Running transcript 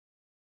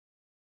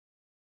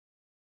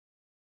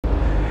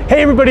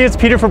Hey everybody, it's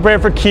Peter from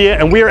Brantford Kia,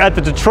 and we are at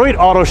the Detroit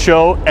Auto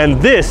Show,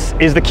 and this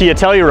is the Kia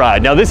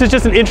Telluride. Now this is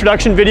just an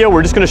introduction video.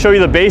 We're just going to show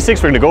you the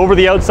basics. We're going to go over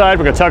the outside.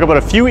 We're going to talk about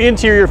a few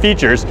interior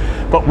features,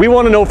 but we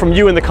want to know from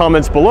you in the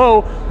comments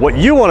below what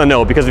you want to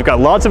know, because we've got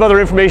lots of other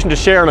information to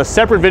share on a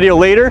separate video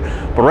later.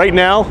 But right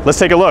now, let's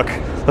take a look.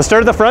 Let's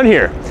start at the front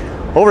here.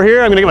 Over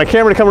here, I'm going to get my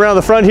camera to come around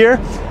the front here.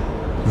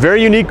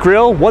 Very unique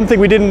grille. One thing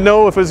we didn't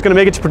know if it was going to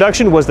make it to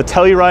production was the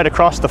Telluride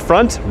across the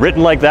front,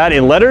 written like that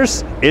in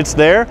letters. It's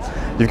there.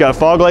 You've got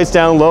fog lights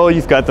down low.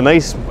 You've got the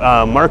nice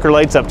marker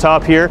lights up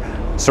top here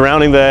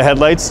surrounding the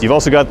headlights. You've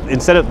also got,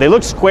 instead of, they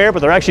look square, but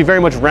they're actually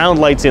very much round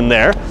lights in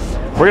there.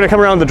 We're going to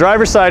come around the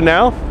driver's side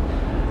now.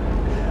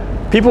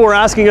 People were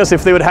asking us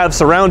if they would have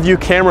surround view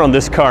camera on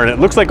this car, and it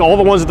looks like all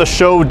the ones at the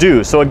show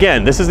do. So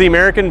again, this is the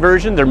American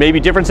version. There may be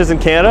differences in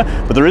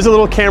Canada, but there is a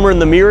little camera in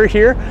the mirror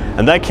here,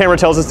 and that camera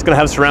tells us it's going to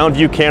have surround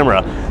view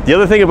camera. The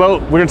other thing we're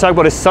going to talk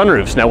about is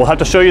sunroofs. Now we'll have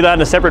to show you that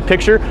in a separate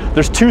picture.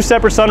 There's two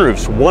separate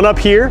sunroofs, one up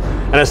here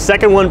and a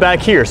second one back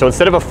here. So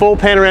instead of a full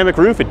panoramic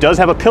roof, it does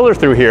have a pillar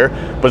through here,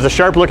 but it's a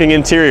sharp looking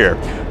interior.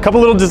 A couple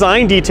little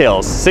design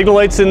details. Signal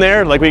lights in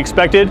there like we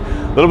expected.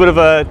 A little bit of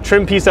a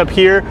trim piece up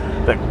here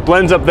that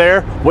blends up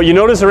there. What you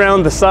notice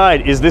around the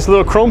side is this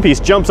little chrome piece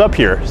jumps up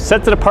here,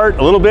 sets it apart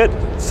a little bit,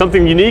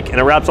 something unique, and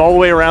it wraps all the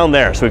way around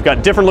there. So we've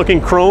got different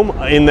looking chrome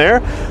in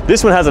there.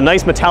 This one has a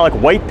nice metallic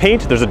white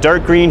paint. There's a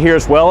dark green here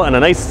as well, and a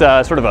nice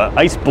sort of a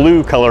ice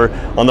blue color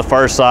on the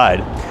far side.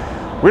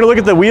 We're gonna look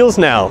at the wheels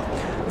now.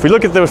 If we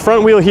look at the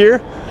front wheel here,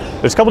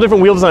 there's a couple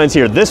different wheel designs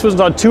here. This was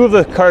on two of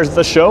the cars at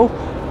the show.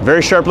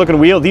 Very sharp looking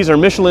wheel. These are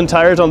Michelin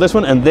tires on this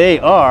one, and they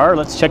are,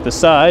 let's check the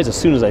size as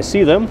soon as I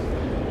see them.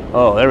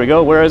 Oh, there we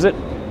go. Where is it?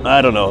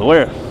 I don't know.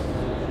 Where?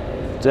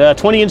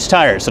 20-inch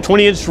tires. So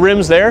 20-inch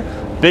rims there.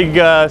 Big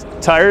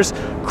tires.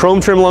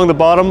 Chrome trim along the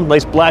bottom.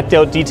 Nice blacked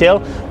out detail.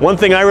 One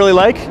thing I really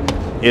like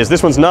is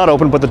this one's not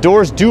open, but the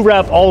doors do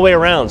wrap all the way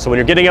around. So when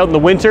you're getting out in the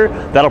winter,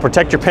 that'll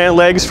protect your pant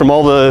legs from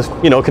all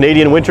the,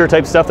 Canadian winter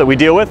type stuff that we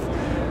deal with.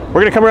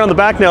 We're gonna come around the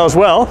back now as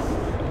well.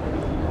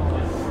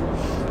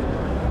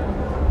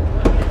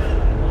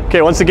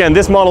 Okay, once again,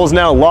 this model is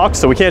now locked,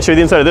 so we can't show you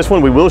the inside of this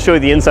one. We will show you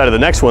the inside of the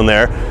next one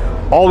there.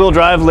 All-wheel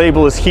drive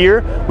label is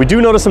here. We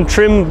do notice some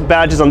trim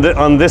badges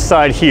on this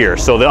side here.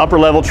 So the upper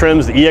level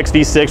trims, the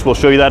EXV6, we'll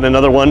show you that in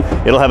another one.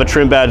 It'll have a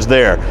trim badge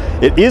there.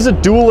 It is a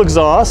dual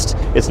exhaust.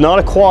 It's not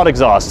a quad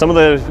exhaust. Some of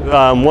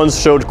the ones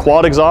showed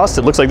quad exhaust.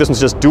 It looks like this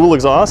one's just dual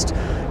exhaust.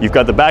 You've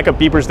got the backup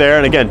beepers there,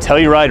 and again,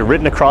 Telluride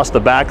written across the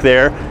back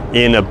there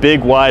in a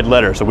big wide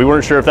letter. So we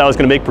weren't sure if that was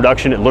gonna make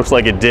production. It looks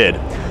like it did.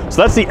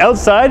 So that's the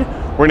outside.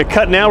 We're gonna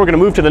cut now. We're gonna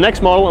move to the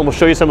next model, and we'll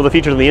show you some of the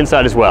features on the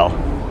inside as well.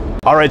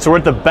 All right, so we're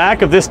at the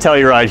back of this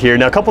Telluride here.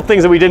 Now, a couple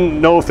things that we didn't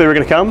know if they were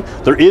gonna come.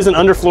 There is an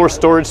underfloor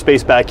storage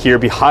space back here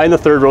behind the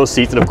third row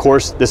seats, and of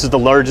course, this is the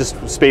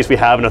largest space we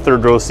have in a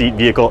third row seat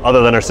vehicle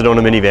other than our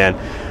Sedona minivan.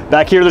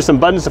 Back here, there's some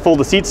buttons to fold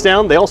the seats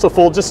down. They also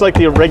fold just like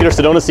the regular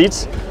Sedona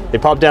seats. They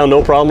pop down,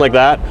 no problem like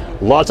that.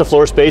 Lots of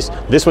floor space.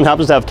 This one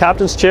happens to have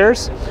captain's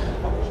chairs.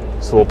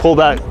 So we'll pull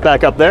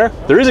back up there.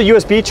 There is a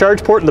USB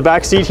charge port in the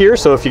back seat here,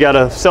 so if you got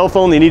a cell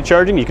phone that you need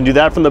charging, you can do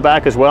that from the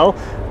back as well.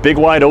 Big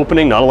wide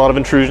opening, not a lot of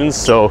intrusions,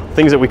 so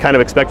things that we kind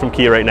of expect from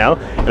Kia right now.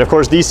 And of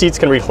course, these seats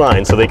can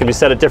recline, so they can be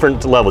set at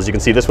different levels. You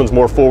can see this one's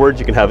more forward.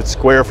 You can have it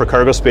square for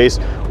cargo space,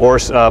 or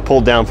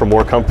pulled down for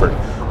more comfort.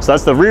 So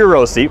that's the rear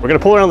row seat. We're gonna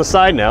pull around the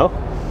side now.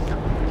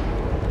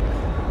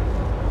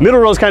 Middle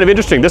row is kind of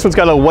interesting. This one's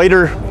got a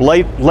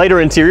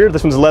lighter interior.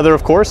 This one's leather,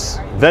 of course.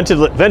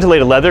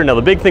 Ventilated leather. Now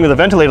the big thing with the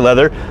ventilated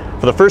leather,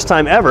 for the first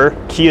time ever,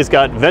 Kia's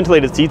got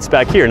ventilated seats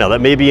back here. Now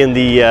that may be in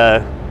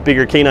the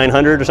bigger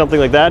K900 or something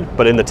like that,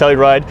 but in the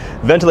Telluride,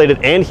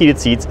 ventilated and heated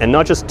seats, and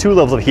not just two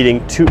levels of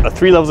heating,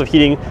 three levels of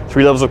heating,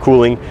 3 levels of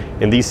cooling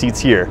in these seats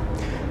here.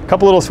 A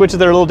couple little switches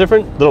that are a little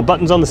different, little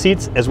buttons on the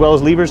seats as well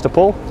as levers to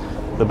pull.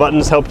 The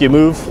buttons help you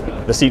move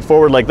the seat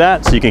forward like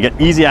that, so you can get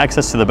easy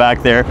access to the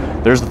back there.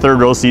 There's the third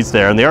row seats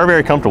there, and they are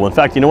very comfortable. In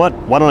fact, you know what?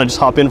 Why don't I just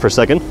hop in for a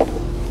second?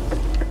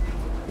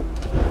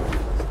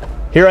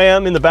 Here I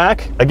am in the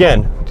back.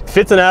 Again,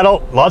 fits an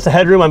adult, lots of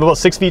headroom. I'm about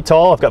 6 feet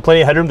tall. I've got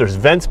plenty of headroom. There's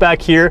vents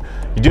back here.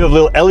 You do have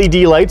little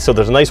LED lights, so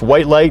there's a nice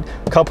white light,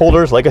 cup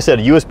holders. Like I said,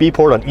 a USB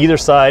port on either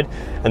side,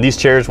 and these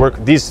chairs work.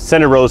 These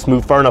center rows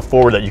move far enough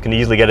forward that you can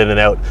easily get in and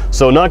out.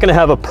 So not gonna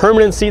have a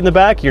permanent seat in the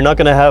back. You're not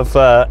gonna have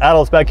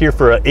adults back here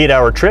for an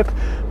 8-hour trip,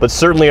 but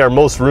certainly our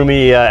most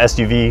roomy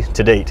SUV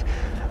to date.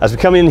 As we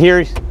come in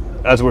here,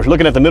 as we're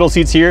looking at the middle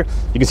seats here,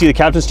 you can see the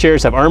captain's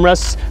chairs have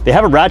armrests. They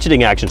have a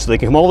ratcheting action, so they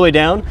can come all the way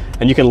down,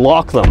 and you can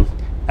lock them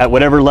at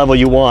whatever level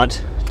you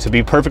want to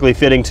be perfectly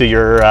fitting to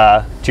your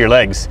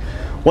legs.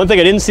 One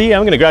thing I didn't see,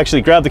 I'm gonna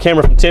actually grab the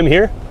camera from Tim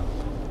here.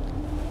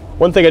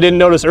 One thing I didn't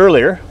notice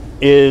earlier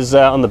is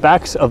on the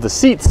backs of the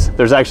seats,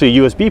 there's actually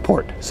a USB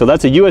port. So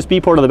that's a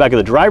USB port on the back of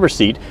the driver's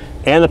seat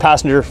and the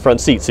passenger front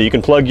seat. So you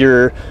can plug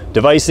your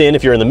device in,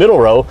 if you're in the middle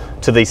row,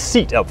 to the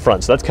seat up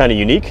front. So that's kind of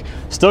unique.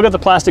 Still got the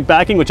plastic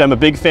backing, which I'm a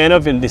big fan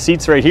of in the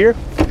seats right here.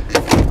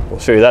 We'll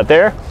show you that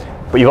there.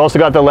 But you've also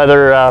got the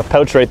leather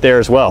pouch right there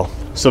as well.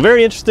 So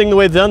very interesting the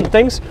way they've done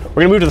things.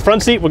 We're gonna move to the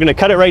front seat. We're gonna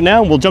cut it right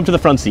now and we'll jump to the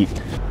front seat.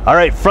 All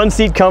right, front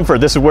seat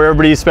comfort. This is where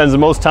everybody spends the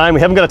most time.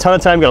 We haven't got a ton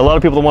of time. We've got a lot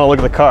of people that want to look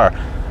at the car.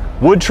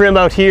 Wood trim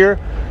out here.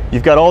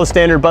 You've got all the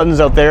standard buttons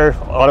out there,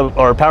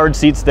 or powered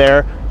seats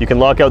there. You can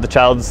lock out the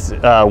child's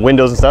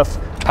windows and stuff.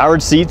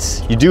 Powered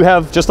seats. You do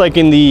have, just like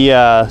in the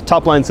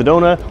top line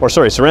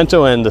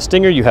Sorento and the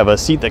Stinger, you have a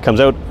seat that comes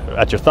out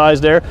at your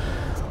thighs there.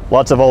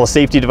 Lots of all the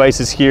safety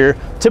devices here.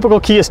 Typical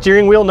Kia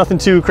steering wheel, nothing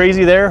too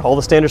crazy there. All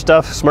the standard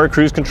stuff, smart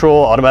cruise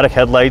control, automatic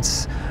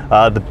headlights.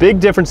 The big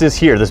difference is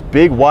here, this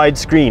big wide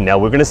screen. Now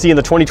we're gonna see in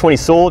the 2020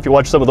 Soul, if you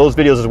watch some of those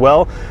videos as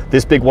well,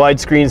 this big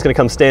wide screen is gonna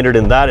come standard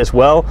in that as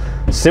well.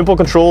 Simple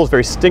controls,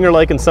 very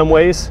Stinger-like in some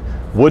ways.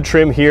 Wood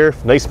trim here,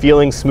 nice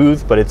feeling,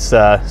 smooth, but it's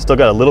still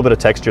got a little bit of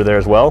texture there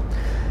as well.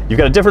 You've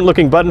got a different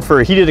looking button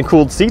for heated and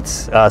cooled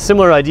seats.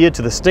 Similar idea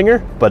to the Stinger,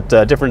 but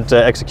different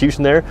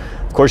execution there.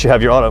 Of course, you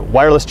have your auto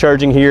wireless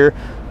charging here.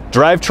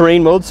 Drive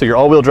terrain mode, so your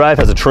all-wheel drive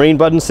has a terrain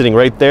button sitting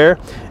right there.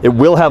 It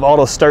will have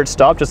auto start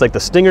stop, just like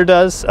the Stinger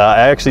does.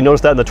 I actually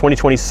noticed that in the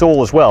 2020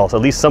 Soul as well, so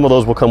at least some of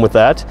those will come with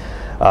that.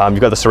 You've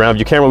got the surround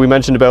view camera we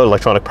mentioned about,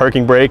 electronic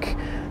parking brake,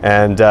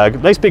 and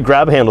nice big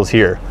grab handles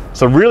here.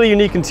 So really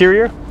unique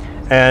interior.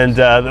 And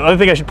the other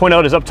thing I should point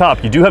out is up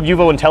top, you do have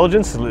UVO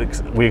intelligence.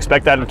 We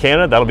expect that in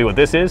Canada. That'll be what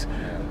this is.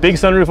 Big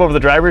sunroof over the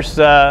driver's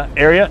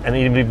area, and an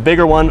even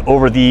bigger one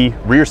over the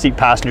rear seat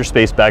passenger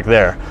space back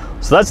there.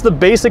 So that's the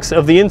basics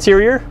of the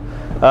interior.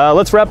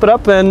 Let's wrap it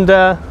up and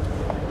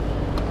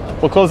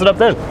we'll close it up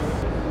then.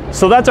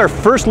 So that's our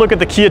first look at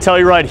the Kia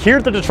Telluride here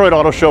at the Detroit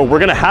Auto Show. We're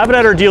gonna have it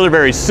at our dealer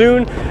very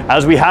soon.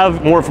 As we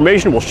have more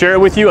information, we'll share it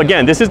with you.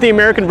 Again, this is the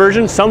American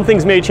version. Some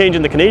things may change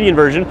in the Canadian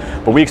version,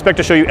 but we expect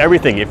to show you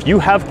everything. If you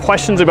have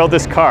questions about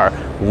this car,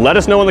 let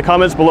us know in the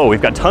comments below. We've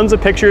got tons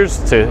of pictures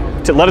to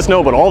let us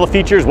know about all the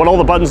features, what all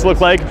the buttons look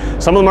like.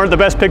 Some of them aren't the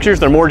best pictures,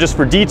 they're more just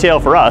for detail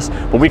for us,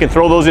 but we can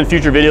throw those in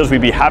future videos. We'd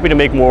be happy to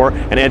make more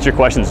and answer your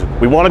questions.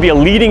 We wanna be a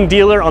leading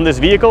dealer on this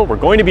vehicle. We're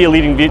going to be a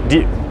leading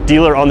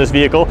dealer on this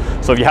vehicle.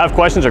 So if you have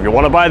questions or if you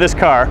want to buy this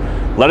car,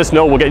 let us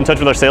know. We'll get in touch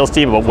with our sales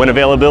team about when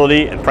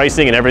availability and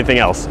pricing and everything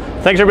else.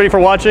 Thanks everybody for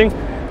watching.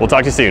 We'll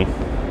talk to you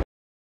soon.